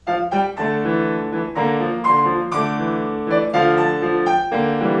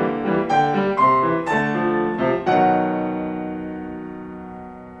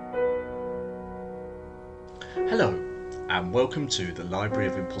to the Library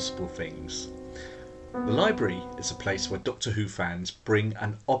of Impossible Things. The library is a place where Doctor Who fans bring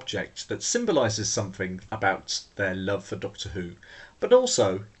an object that symbolises something about their love for Doctor Who, but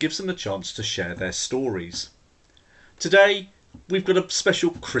also gives them a chance to share their stories. Today, we've got a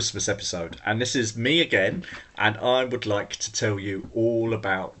special Christmas episode, and this is me again, and I would like to tell you all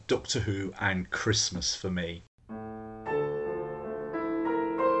about Doctor Who and Christmas for me.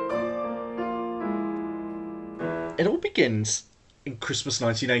 It all begins in Christmas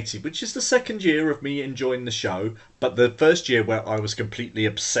 1980, which is the second year of me enjoying the show, but the first year where I was completely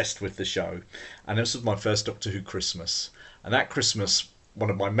obsessed with the show. And this was my first Doctor Who Christmas. And that Christmas,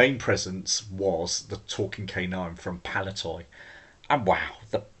 one of my main presents was the Talking K9 from Palitoy. And wow,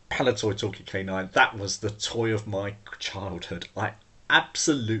 the Palitoy Talking K9, that was the toy of my childhood. I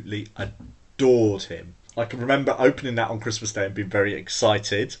absolutely adored him. I can remember opening that on Christmas Day and being very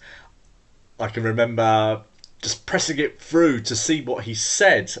excited. I can remember just pressing it through to see what he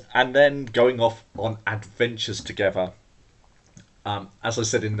said and then going off on adventures together. As I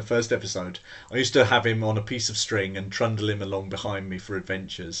said in the first episode, I used to have him on a piece of string and trundle him along behind me for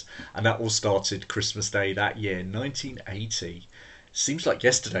adventures, and that all started Christmas Day that year, 1980. Seems like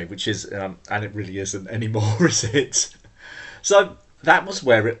yesterday, which is, and it really isn't anymore, is it? So that was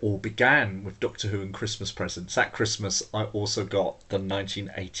where it all began with Doctor Who and Christmas presents. That Christmas I also got the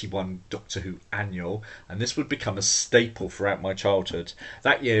 1981 Doctor Who Annual, and this would become a staple throughout my childhood.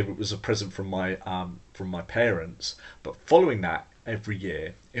 That year it was a present from my parents, but following that, every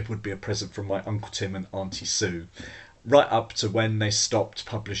year it would be a present from my Uncle Tim and Auntie Sue, right up to when they stopped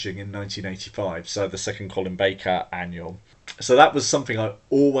publishing in 1985, so the second Colin Baker Annual. So that was something I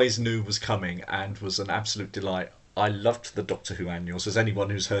always knew was coming and was an absolute delight. I loved the Doctor Who annuals, as anyone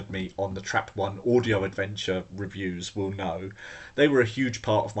who's heard me on the Trapped One audio adventure reviews will know. They were a huge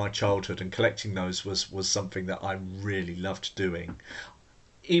part of my childhood, and collecting those was something that I really loved doing.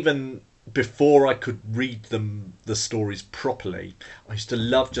 Even before I could read the stories properly, I used to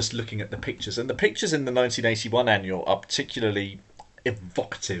love just looking at the pictures. And the pictures in the 1981 annual are particularly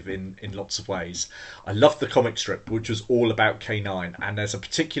evocative in lots of ways. I loved the comic strip, which was all about K9, and there's a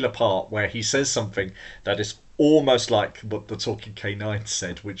particular part where he says something that is almost like what the Talking K9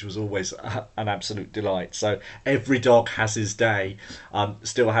 said, which was always an absolute delight. So every dog has his day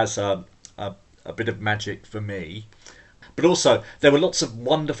still has a bit of magic for me. But also there were lots of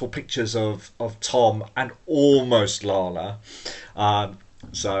wonderful pictures of Tom and almost Lala.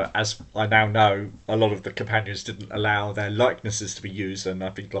 So as I now know, a lot of the companions didn't allow their likenesses to be used, and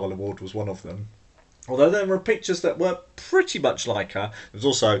I think Lala Ward was one of them. Although there were pictures that were pretty much like her. There was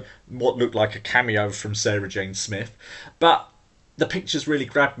also what looked like a cameo from Sarah Jane Smith. But the pictures really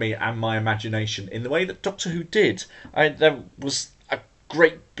grabbed me and my imagination in the way that Doctor Who did. There was a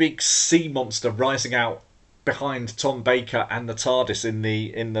great big sea monster rising out behind Tom Baker and the TARDIS in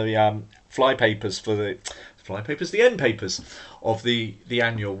the flypapers for the end papers of the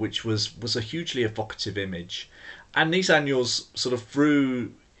annual, which was a hugely evocative image. And these annuals sort of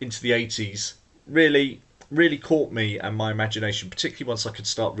through into the 80s really caught me and my imagination, particularly once I could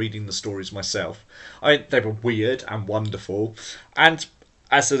start reading the stories myself. They were weird and wonderful, and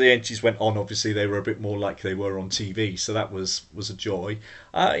as the 80s went on, obviously they were a bit more like they were on TV, so that was a joy.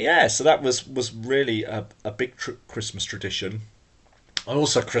 So that was really a big Christmas tradition. And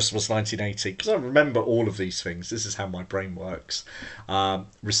also Christmas 1980, because I remember all of these things. This is how my brain works.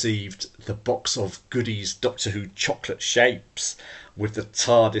 Received the box of goodies Doctor Who chocolate shapes with the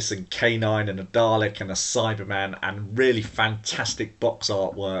TARDIS and K9 and a Dalek and a Cyberman and really fantastic box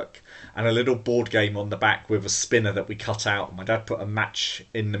artwork and a little board game on the back with a spinner that we cut out. My dad put a match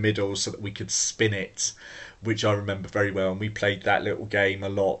in the middle so that we could spin it, which I remember very well, and we played that little game a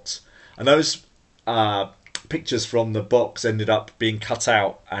lot. And those pictures from the box ended up being cut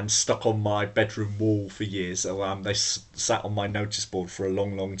out and stuck on my bedroom wall for years. So they sat on my notice board for a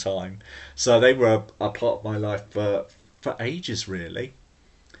long time. So they were a part of my life for ages, really.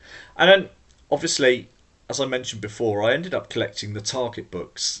 And then, obviously, as I mentioned before, I ended up collecting the Target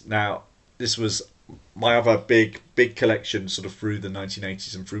books. Now, this was my other big collection sort of through the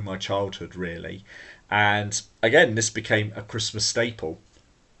 1980s and through my childhood, really. And again, this became a Christmas staple.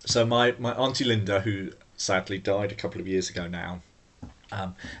 So my Auntie Linda, who sadly died a couple of years ago now,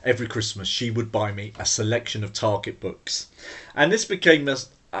 every Christmas she would buy me a selection of Target books. And this became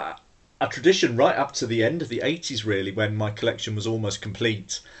a tradition right up to the end of the 80s, really, when my collection was almost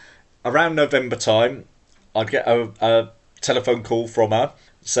complete. Around November time, I'd get a telephone call from her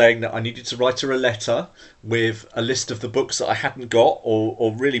saying that I needed to write her a letter with a list of the books that I hadn't got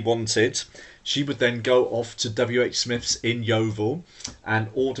or really wanted. She would then go off to W.H. Smith's in Yeovil and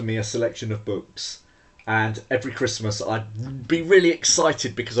order me a selection of books. And every Christmas I'd be really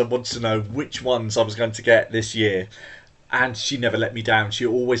excited because I wanted to know which ones I was going to get this year. And she never let me down. She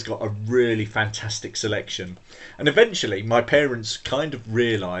always got a really fantastic selection. And eventually, my parents kind of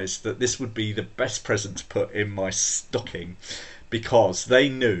realised that this would be the best present to put in my stocking, because they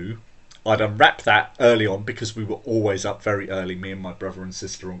knew I'd unwrap that early on, because we were always up very early, me and my brother and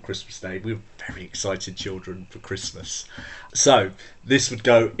sister, on Christmas Day. We were very excited children for Christmas. So this would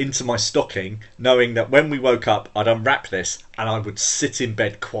go into my stocking, knowing that when we woke up, I'd unwrap this and I would sit in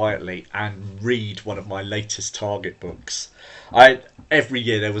bed quietly and read one of my latest Target books. Every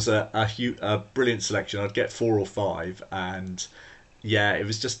year there was a brilliant selection. I'd get 4 or 5, and yeah, it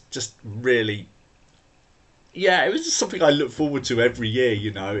was just really, yeah, it was just something I look forward to every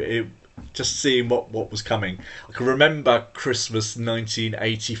year. Just seeing what was coming. I can remember Christmas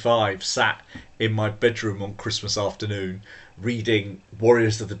 1985, sat in my bedroom on Christmas afternoon, reading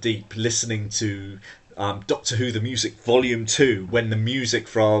Warriors of the Deep, listening to Doctor Who the Music Volume 2 when the music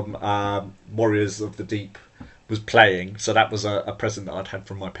from Warriors of the Deep was playing. So that was a present that I'd had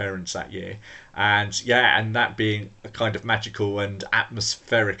from my parents that year. And yeah, and that being a kind of magical and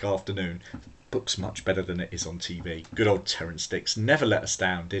atmospheric afternoon. Book's much better than it is on TV. Good old Terrance Dicks never let us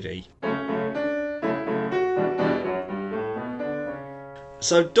down, did he?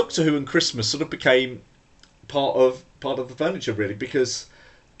 So Doctor Who and Christmas sort of became part of the furniture, really, because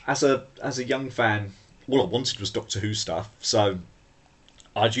as a young fan, all I wanted was Doctor Who stuff. So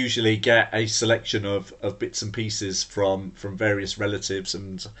I'd usually get a selection of bits and pieces from various relatives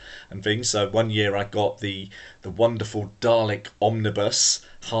and things. So one year I got the wonderful Dalek omnibus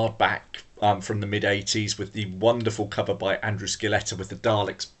hardback from the mid-80s, with the wonderful cover by Andrew Scaletta with the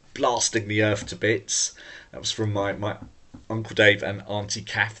Daleks blasting the earth to bits. That was from my Uncle Dave and Auntie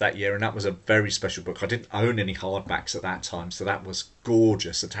Kath that year, and that was a very special book. I didn't own any hardbacks at that time, so that was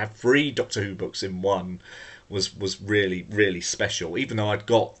gorgeous. And to have 3 Doctor Who books in one was really, really special. Even though I'd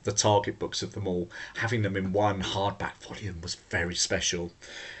got the Target books of them all, having them in one hardback volume was very special.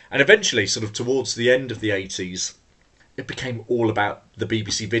 And eventually, sort of towards the end of the 80s, it became all about the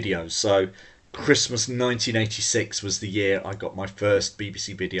BBC videos. So Christmas 1986 was the year I got my first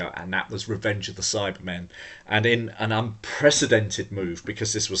BBC video, and that was Revenge of the Cybermen. And in an unprecedented move,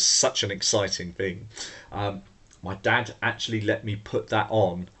 because this was such an exciting thing, my dad actually let me put that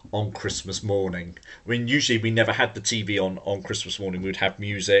on Christmas morning. I mean, usually we never had the TV on Christmas morning. We'd have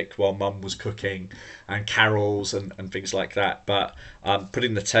music while Mum was cooking and carols and things like that. But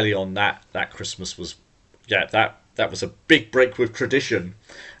putting the telly on that Christmas was, yeah, that was a big break with tradition.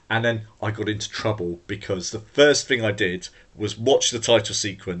 And then I got into trouble because the first thing I did was watch the title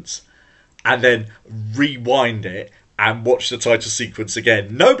sequence and then rewind it and watch the title sequence again.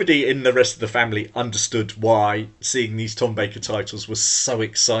 Nobody in the rest of the family understood why seeing these Tom Baker titles was so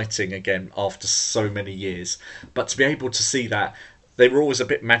exciting again after so many years. But to be able to see that, they were always a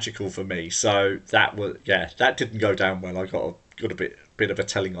bit magical for me. So that was, yeah, that didn't go down well. I got a bit of a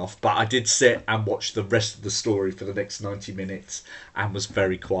telling off, but I did sit and watch the rest of the story for the next 90 minutes and was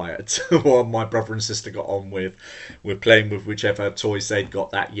very quiet while my brother and sister got on with playing with whichever toys they'd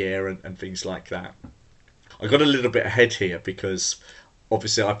got that year and things like that. I got a little bit ahead here because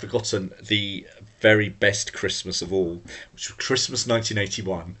obviously I've forgotten the very best Christmas of all, which was Christmas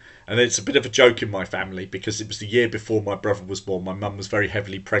 1981. And it's a bit of a joke in my family because it was the year before my brother was born. My mum was very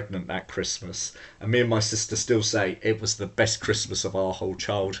heavily pregnant that Christmas. And me and my sister still say it was the best Christmas of our whole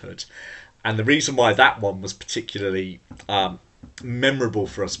childhood. And the reason why that one was particularly memorable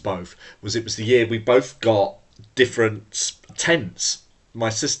for us both was it was the year we both got different tents. My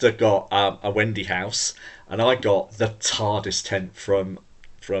sister got a Wendy house, and I got the TARDIS tent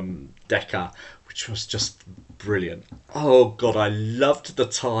from Decca, which was just brilliant. Oh God, I loved the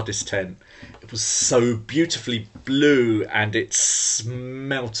TARDIS tent. It was so beautifully blue, and it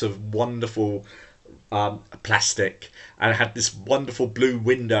smelt of wonderful plastic, and it had this wonderful blue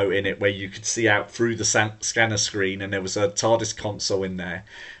window in it where you could see out through the scanner screen, and there was a TARDIS console in there.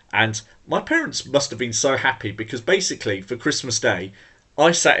 And my parents must have been so happy because basically for Christmas Day,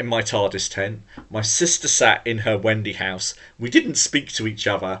 I sat in my TARDIS tent, my sister sat in her Wendy house. We didn't speak to each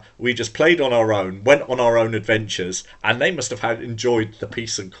other, we just played on our own, went on our own adventures, and they must have enjoyed the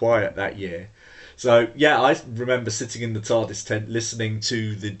peace and quiet that year. So yeah, I remember sitting in the TARDIS tent listening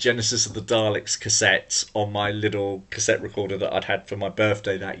to the Genesis of the Daleks cassette on my little cassette recorder that I'd had for my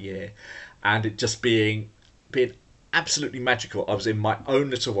birthday that year, and it just being absolutely magical. I was in my own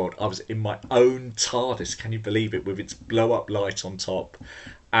little world. I was in my own TARDIS. Can you believe it? With its blow-up light on top.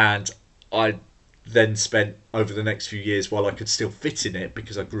 And I then spent over the next few years, while I could still fit in it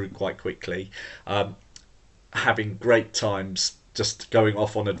because I grew quite quickly, having great times just going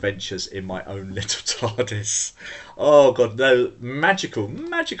off on adventures in my own little TARDIS. Oh god, no, magical,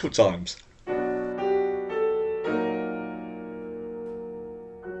 magical times.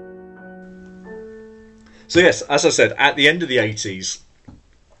 So yes, as I said, at the end of the 80s,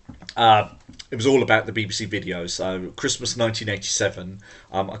 it was all about the BBC videos. So Christmas 1987,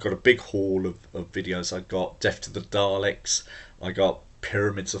 I got a big haul of videos. I got Death to the Daleks, I got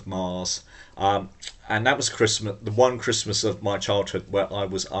Pyramids of Mars, and that was Christmas, the one Christmas of my childhood where I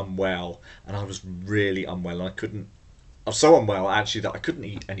was unwell, and I was really unwell. I was so unwell actually that I couldn't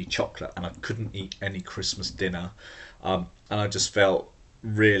eat any chocolate and I couldn't eat any Christmas dinner, and I just felt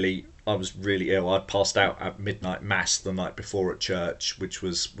I was really ill. I passed out at midnight mass the night before at church, which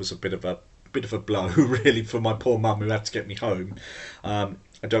was a bit of a blow really for my poor mum who had to get me home. I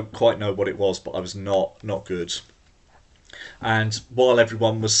don't quite know what it was, but I was not good. And while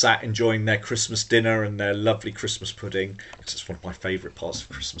everyone was sat enjoying their Christmas dinner and their lovely Christmas pudding, because it's one of my favourite parts of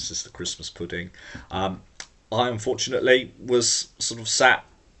Christmas is the Christmas pudding, I unfortunately was sort of sat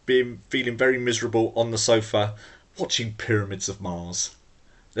feeling very miserable on the sofa watching Pyramids of Mars.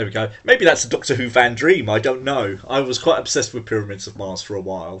 There we go. Maybe that's a Doctor Who fan dream. I don't know. I was quite obsessed with Pyramids of Mars for a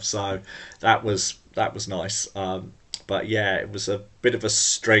while, so that was nice. But yeah, it was a bit of a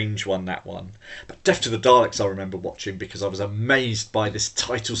strange one, that one. But Death to the Daleks I remember watching because I was amazed by this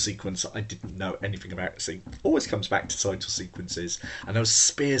title sequence that I didn't know anything about. See, it always comes back to title sequences, and those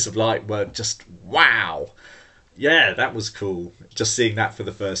spears of light were just wow. Yeah, that was cool. Just seeing that for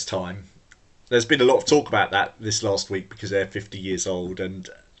the first time. There's been a lot of talk about that this last week because they're 50 years old, and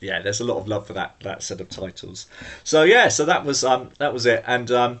yeah, there's a lot of love for that set of titles. So yeah, so that was it,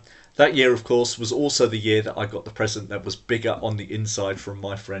 and that year, of course, was also the year that I got the present that was bigger on the inside from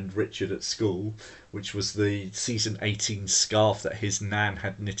my friend Richard at school, which was the season 18 scarf that his nan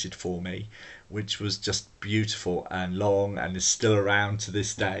had knitted for me, which was just beautiful and long and is still around to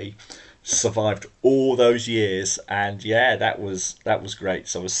this day. Survived all those years, and yeah, that was great.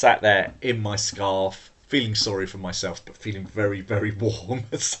 So I was sat there in my scarf, feeling sorry for myself, but feeling very, very warm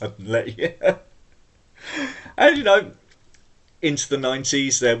suddenly. And into the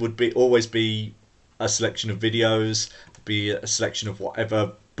 90s, there would always be a selection of videos, be a selection of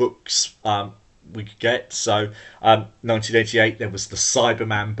whatever books we could get. So 1988, there was the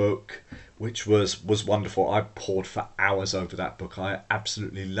Cyberman book, which was wonderful. I pored for hours over that book. I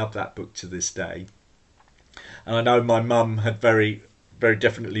absolutely love that book to this day. And I know my mum had very, very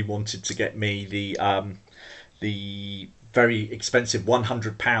definitely wanted to get me the very expensive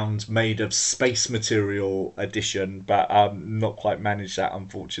 £100 made of space material edition, but not quite managed that,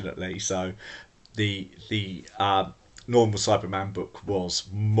 unfortunately. So the normal Cyberman book was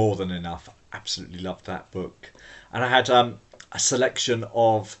more than enough. Absolutely loved that book. And I had a selection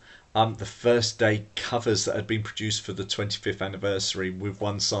of the first day covers that had been produced for the 25th anniversary, with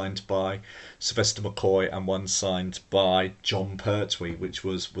one signed by Sylvester McCoy and one signed by John Pertwee, which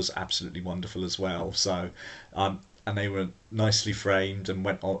was absolutely wonderful as well. So and they were nicely framed and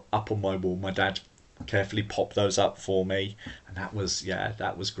went up on my wall. My dad carefully popped those up for me, and that was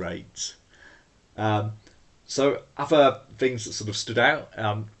great. So other things that sort of stood out,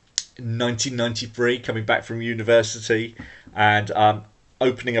 in 1993, coming back from university and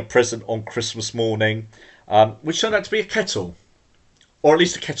opening a present on Christmas morning, which turned out to be a kettle, or at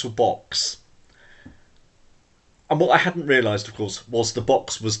least a kettle box. And what I hadn't realised, of course, was the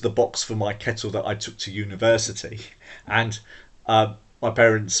box was the box for my kettle that I took to university. And my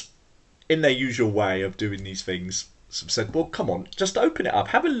parents, in their usual way of doing these things, said, well, come on, just open it up,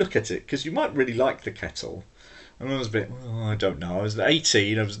 have a look at it, because you might really like the kettle. And I was a bit, I don't know, I was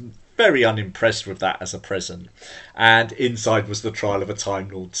 18, I was very unimpressed with that as a present. And inside was the Trial of a Time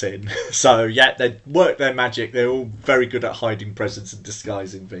Lord tin. So yeah, they worked their magic. They're all very good at hiding presents and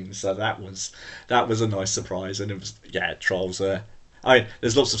disguising things. So that was a nice surprise. And it was, yeah, Trials are... I mean,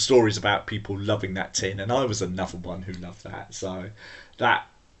 there's lots of stories about people loving that tin, and I was another one who loved that. So that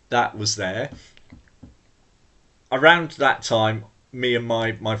was there. Around that time, me and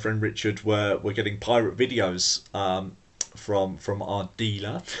my friend Richard were getting pirate videos from our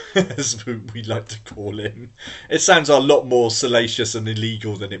dealer, as we like to call him. It sounds a lot more salacious and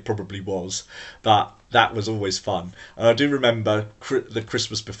illegal than it probably was, but that was always fun. And I do remember the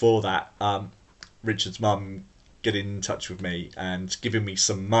Christmas before that, Richard's mum getting in touch with me and giving me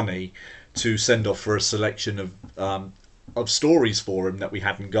some money to send off for a selection of stories for him that we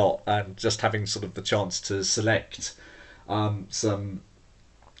hadn't got, and just having sort of the chance to select some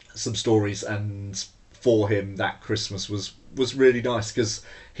stories and for him that Christmas was really nice, because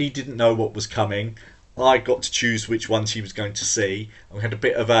he didn't know what was coming. I got to choose which ones he was going to see, and we had a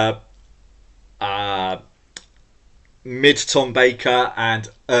bit of a mid Tom Baker and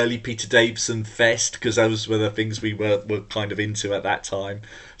early Peter Davison Fest, because those were the things we were kind of into at that time.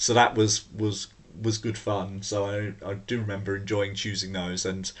 So that was good fun. So I do remember enjoying choosing those.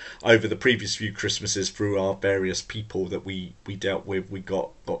 And over the previous few Christmases, through our various people that we dealt with, we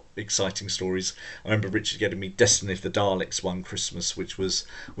got exciting stories. I remember Richard getting me Destiny of the Daleks one Christmas, which was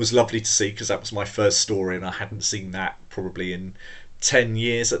lovely to see, because that was my first story, and I hadn't seen that probably in 10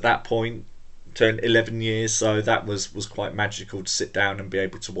 years at that point. 10, 11 years, so that was quite magical to sit down and be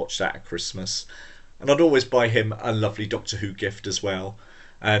able to watch that at Christmas. And I'd always buy him a lovely Doctor Who gift as well.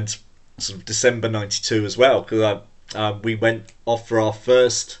 And sort of December '92 as well, because we went off for our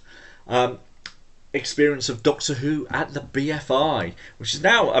first experience of Doctor Who at the BFI, which is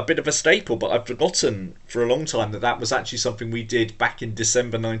now a bit of a staple, but I've forgotten for a long time that was actually something we did back in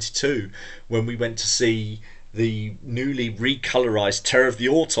December '92 when we went to see the newly recolorised Terror of the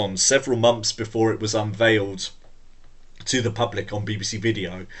Autons several months before it was unveiled to the public on BBC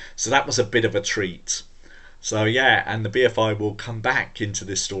Video. So that was a bit of a treat. So yeah, and the BFI will come back into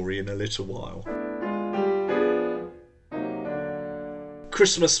this story in a little while.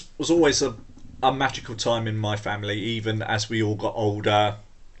 Christmas was always a magical time in my family, even as we all got older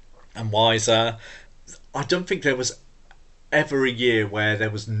and wiser. I don't think there was ever a year where there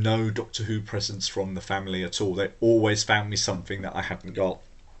was no Doctor Who presents from the family at all. They always found me something that I hadn't got.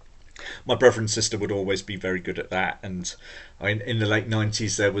 My brother and sister would always be very good at that, and in the late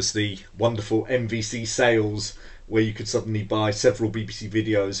 90s there was the wonderful MVC sales where you could suddenly buy several BBC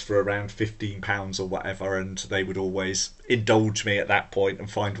videos for around £15 or whatever, and they would always indulge me at that point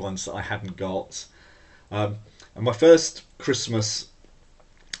and find ones that I hadn't got. And my first Christmas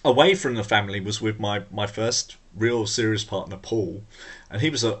away from the family was with my first real serious partner, Paul, and he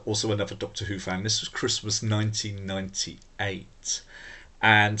was also another Doctor Who fan. This was Christmas 1998,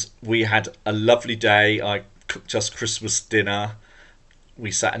 and we had a lovely day. I cooked us Christmas dinner, we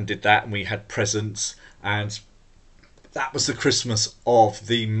sat and did that, and we had presents, and that was the Christmas of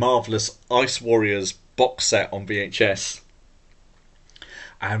the marvellous Ice Warriors box set on VHS.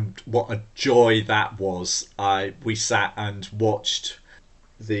 And what a joy that was. We sat and watched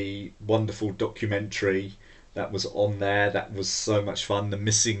the wonderful documentary that was on there. That was so much fun. The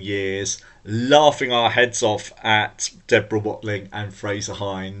Missing Years, laughing our heads off at Deborah Watling and Fraser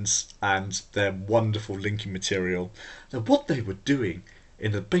Hines and their wonderful linking material. Now, what they were doing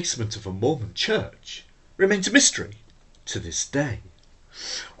in the basement of a Mormon church remains a mystery to this day.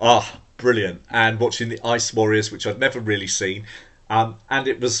 Brilliant. And watching the Ice Warriors, which I'd never really seen, and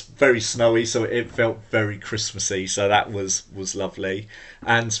it was very snowy, so it felt very Christmassy, so that was lovely.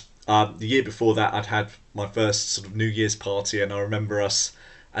 And the year before that, I'd had my first sort of New Year's party, and I remember us,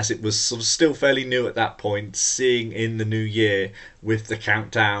 as it was sort of still fairly new at that point, seeing in the new year with the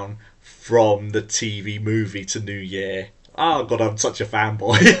countdown from the TV movie to New Year. Oh God, I'm such a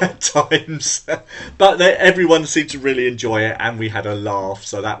fanboy at times, but everyone seemed to really enjoy it, and we had a laugh,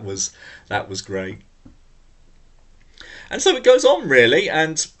 so that was great. And so it goes on really,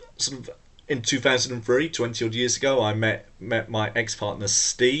 and sort of in 2003, 20 odd years ago, I met my ex-partner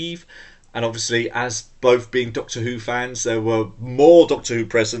Steve, and obviously, as both being Doctor Who fans, there were more Doctor Who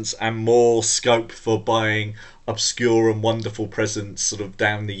presents and more scope for buying obscure and wonderful presents sort of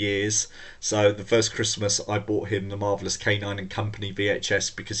down the years. So the first Christmas I bought him the marvellous K9 and Company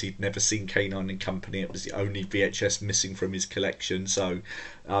VHS, because he'd never seen K9 and Company. It was the only VHS missing from his collection, so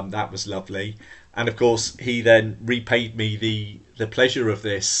that was lovely. And of course, he then repaid me the pleasure of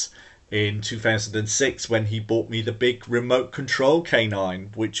this in 2006 when he bought me the big remote control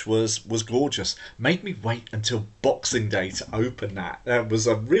K9, which was gorgeous. Made me wait until Boxing Day to open that. That was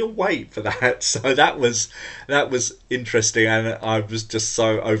a real wait for that. So that was interesting, and I was just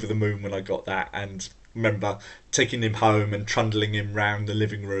so over the moon when I got that. And remember taking him home and trundling him round the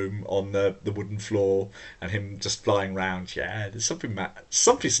living room on the wooden floor, and him just flying round. Yeah, there's something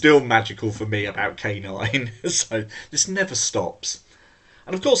still magical for me about K9. So this never stops.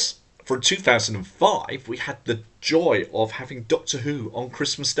 And of course, for 2005, we had the joy of having Doctor Who on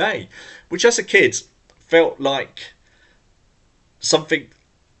Christmas Day, which as a kid felt like something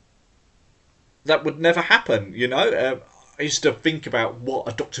that would never happen, you know. I used to think about what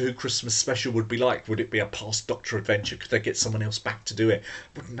a Doctor Who Christmas special would be like. Would it be a past Doctor adventure? Could they get someone else back to do it?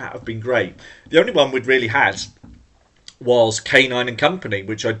 Wouldn't that have been great? The only one we'd really had was K9 and Company,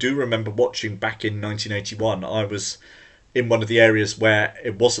 which I do remember watching back in 1981. I was in one of the areas where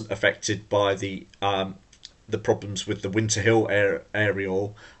it wasn't affected by the problems with the Winter Hill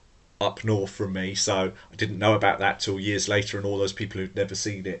aerial up north from me, so I didn't know about that till years later, and all those people who'd never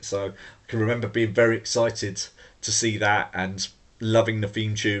seen it. So I can remember being very excited to see that, and loving the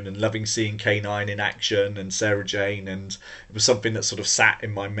theme tune and loving seeing K9 in action and Sarah Jane, and it was something that sort of sat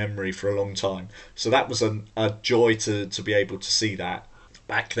in my memory for a long time. So that was a joy to be able to see that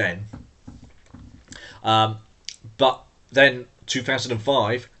back then. But then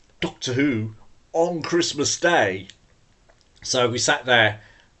 2005, Doctor Who on Christmas Day. So we sat there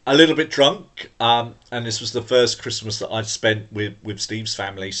a little bit drunk, and this was the first Christmas that I'd spent with Steve's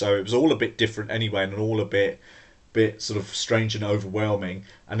family, so it was all a bit different anyway, and all a bit sort of strange and overwhelming,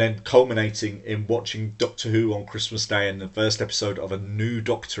 and then culminating in watching Doctor Who on Christmas Day and the first episode of a new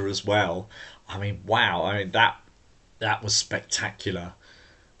Doctor as well. I mean, wow! I mean that was spectacular.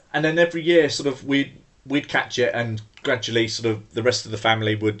 And then every year, sort of we'd catch it, and gradually sort of the rest of the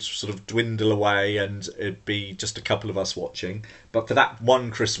family would sort of dwindle away, and it'd be just a couple of us watching. But for that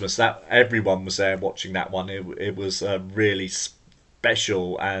one Christmas, that everyone was there watching that one. It was a really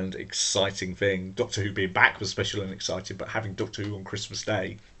special and exciting thing. Doctor Who being back was special and exciting, but having Doctor Who on Christmas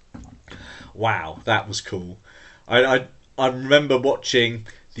Day, wow, that was cool. I remember watching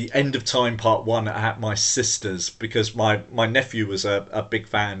the End of Time Part 1 at my sister's, because my nephew was a big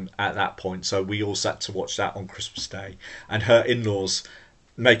fan at that point, so we all sat to watch that on Christmas Day, and her in-laws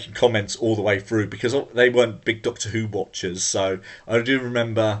making comments all the way through, because they weren't big Doctor Who watchers. So I do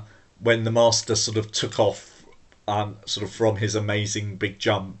remember when the Master sort of took off sort of from his amazing big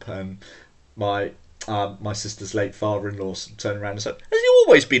jump, and my sister's late father-in-law turned around and said, "Has he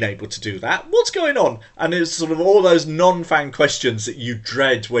always been able to do that? What's going on?" And it's sort of all those non-fan questions that you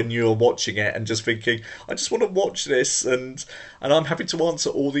dread when you're watching it and just thinking, I just want to watch this, and I'm happy to answer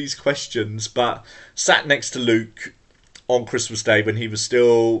all these questions. But sat next to Luke on Christmas Day when he was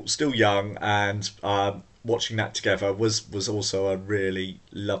still young, and watching that together was also a really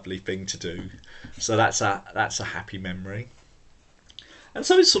lovely thing to do. So that's a happy memory. And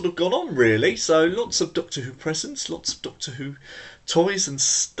so it's sort of gone on, really. So lots of Doctor Who presents, lots of Doctor Who toys and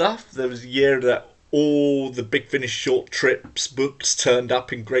stuff. There was a year that all the Big Finish short trips books turned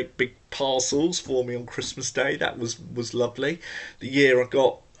up in great big parcels for me on Christmas Day. That was lovely. The year I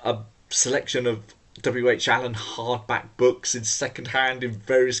got a selection of W.H. Allen hardback books in second hand in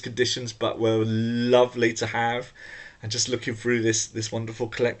various conditions, but were lovely to have. And just looking through this wonderful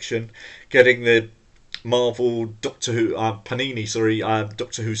collection, getting the Marvel Doctor Who Panini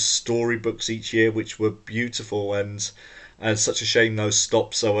Doctor Who storybooks each year, which were beautiful, and such a shame those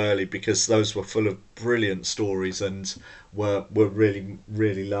stopped so early, because those were full of brilliant stories and were really,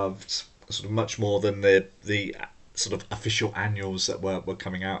 really loved, sort of much more than the sort of official annuals that were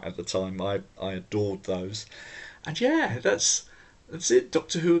coming out at the time. I adored those. And yeah, that's it.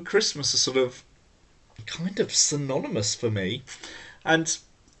 Doctor Who at Christmas is sort of kind of synonymous for me. And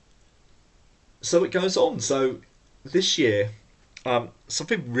so it goes on. So this year,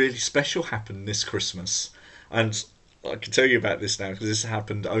 something really special happened this Christmas, and I can tell you about this now because this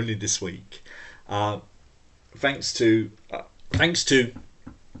happened only this week. Thanks to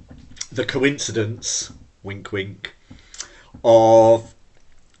the coincidence, wink wink, of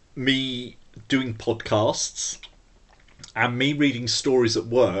me doing podcasts and me reading stories at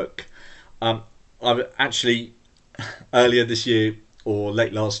work. I actually earlier this year or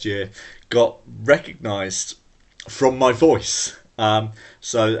late last year got recognised from my voice.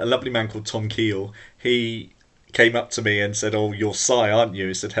 So a lovely man called Tom Keel, he came up to me and said, "Oh, you're Si, aren't you?"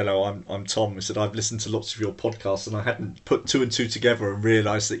 He said, "Hello, I'm Tom." He said, "I've listened to lots of your podcasts and I hadn't put two and two together and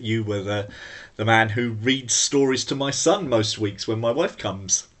realised that you were the man who reads stories to my son most weeks when my wife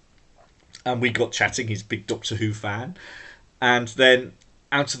comes." And we got chatting. He's a big Doctor Who fan. And then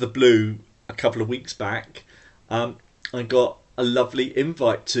out of the blue, a couple of weeks back, I got a lovely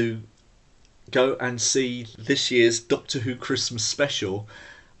invite to go and see this year's Doctor Who Christmas special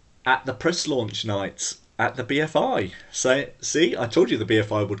at the press launch night at the BFI. So, see, I told you the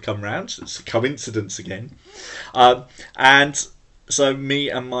BFI would come round. It's a coincidence again. And so me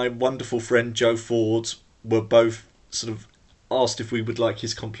and my wonderful friend Joe Ford were both sort of asked if we would like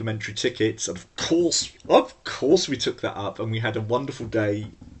his complimentary tickets. And of course we took that up, and we had a wonderful day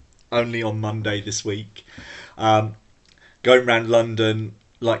only on Monday this week. Going around London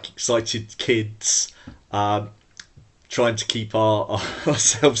like excited kids, trying to keep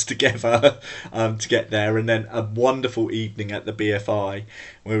ourselves together to get there, and then a wonderful evening at the BFI.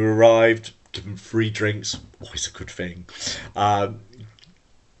 We arrived, given free drinks, always a good thing.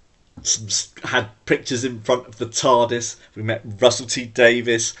 Had pictures in front of the TARDIS. We met Russell T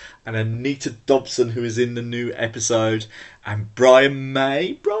Davies and Anita Dobson, who is in the new episode, and Brian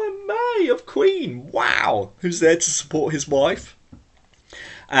May of Queen. Wow, who's there to support his wife.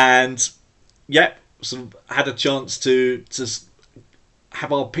 And yeah, sort of had a chance to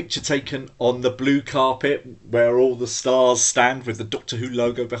have our picture taken on the blue carpet where all the stars stand with the Doctor Who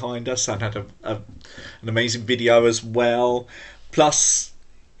logo behind us, and had an amazing video as well. Plus,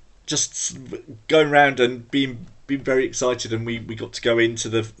 just going around and being very excited, and we got to go into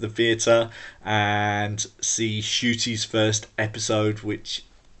the theatre and see Shooty's first episode, which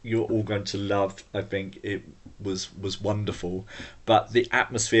you're all going to love. I think it was wonderful, but the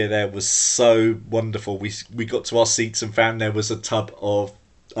atmosphere there was so wonderful. We got to our seats and found there was a tub of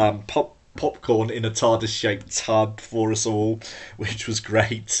popcorn in a TARDIS shaped tub for us all, which was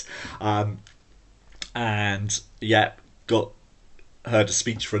great. And yeah, heard a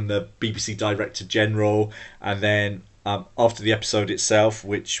speech from the BBC Director General, and then after the episode itself,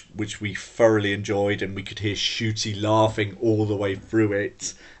 which we thoroughly enjoyed, and we could hear Shooty laughing all the way through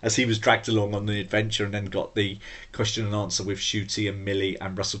it as he was dragged along on the adventure, and then got the question and answer with Shooty and Millie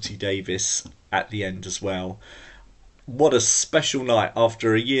and Russell T Davies at the end as well. What a special night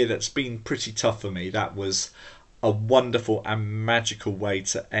after a year that's been pretty tough for me. That was a wonderful and magical way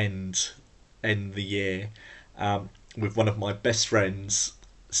to end the year, with one of my best friends,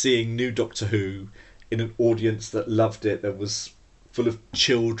 seeing new Doctor Who in an audience that loved it, that was full of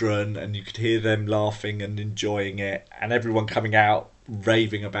children, and you could hear them laughing and enjoying it, and everyone coming out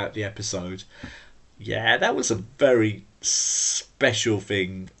raving about the episode. Yeah, that was a very special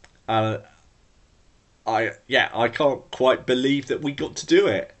thing. I can't quite believe that we got to do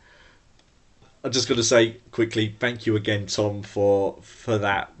it. I'm just going to say quickly, thank you again, Tom, for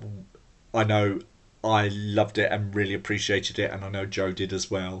that. I know I loved it and really appreciated it, and I know Joe did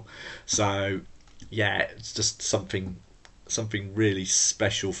as well. So yeah, it's just something really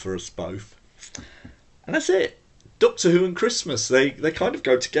special for us both. And that's it. Doctor Who and Christmas, they kind of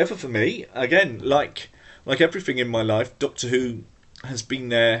go together for me. Again, like everything in my life, Doctor Who has been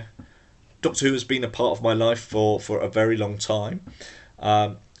there. Doctor Who has been a part of my life for a very long time.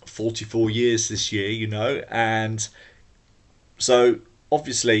 44 years this year, you know, and so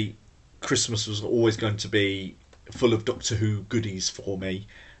obviously Christmas was always going to be full of Doctor Who goodies for me,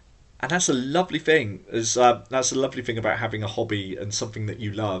 and that's a lovely thing. That's a lovely thing about having a hobby and something that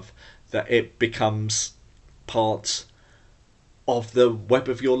you love, that it becomes part of the web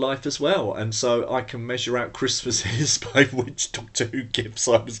of your life as well. And so I can measure out Christmases by which Doctor Who gifts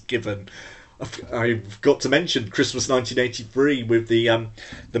I was given. I've got to mention Christmas 1983 with the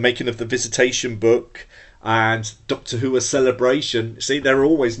making of the Visitation book, and Doctor Who A Celebration. See, there are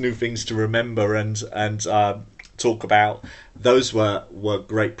always new things to remember and talk about. Those were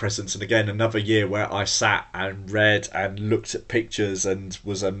great presents, and again, another year where I sat and read and looked at pictures and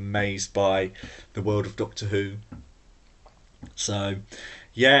was amazed by the world of Doctor Who. So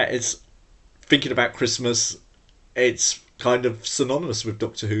yeah, it's thinking about Christmas, it's kind of synonymous with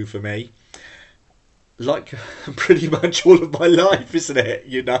Doctor Who for me, like pretty much all of my life, isn't it?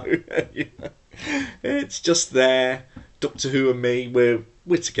 You know, it's just there. Doctor Who and me,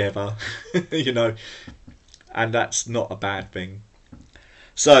 we're together, you know, and that's not a bad thing.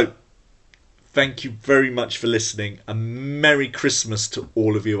 So thank you very much for listening, and Merry Christmas to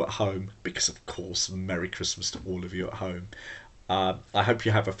all of you at home, because of course, Merry Christmas to all of you at home. I hope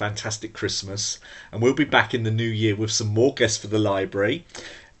you have a fantastic Christmas, and we'll be back in the new year with some more guests for the library.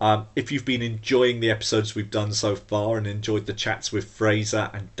 If you've been enjoying the episodes we've done so far and enjoyed the chats with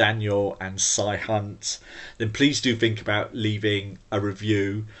Fraser and Daniel and Cy Hunt, then please do think about leaving a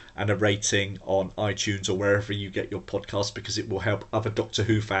review and a rating on iTunes or wherever you get your podcast, because it will help other Doctor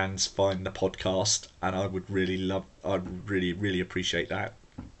Who fans find the podcast, and I'd really appreciate that.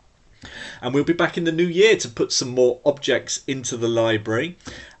 And we'll be back in the new year to put some more objects into the library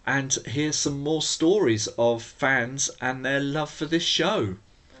and hear some more stories of fans and their love for this show.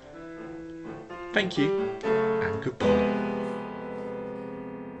 Thank you, and goodbye.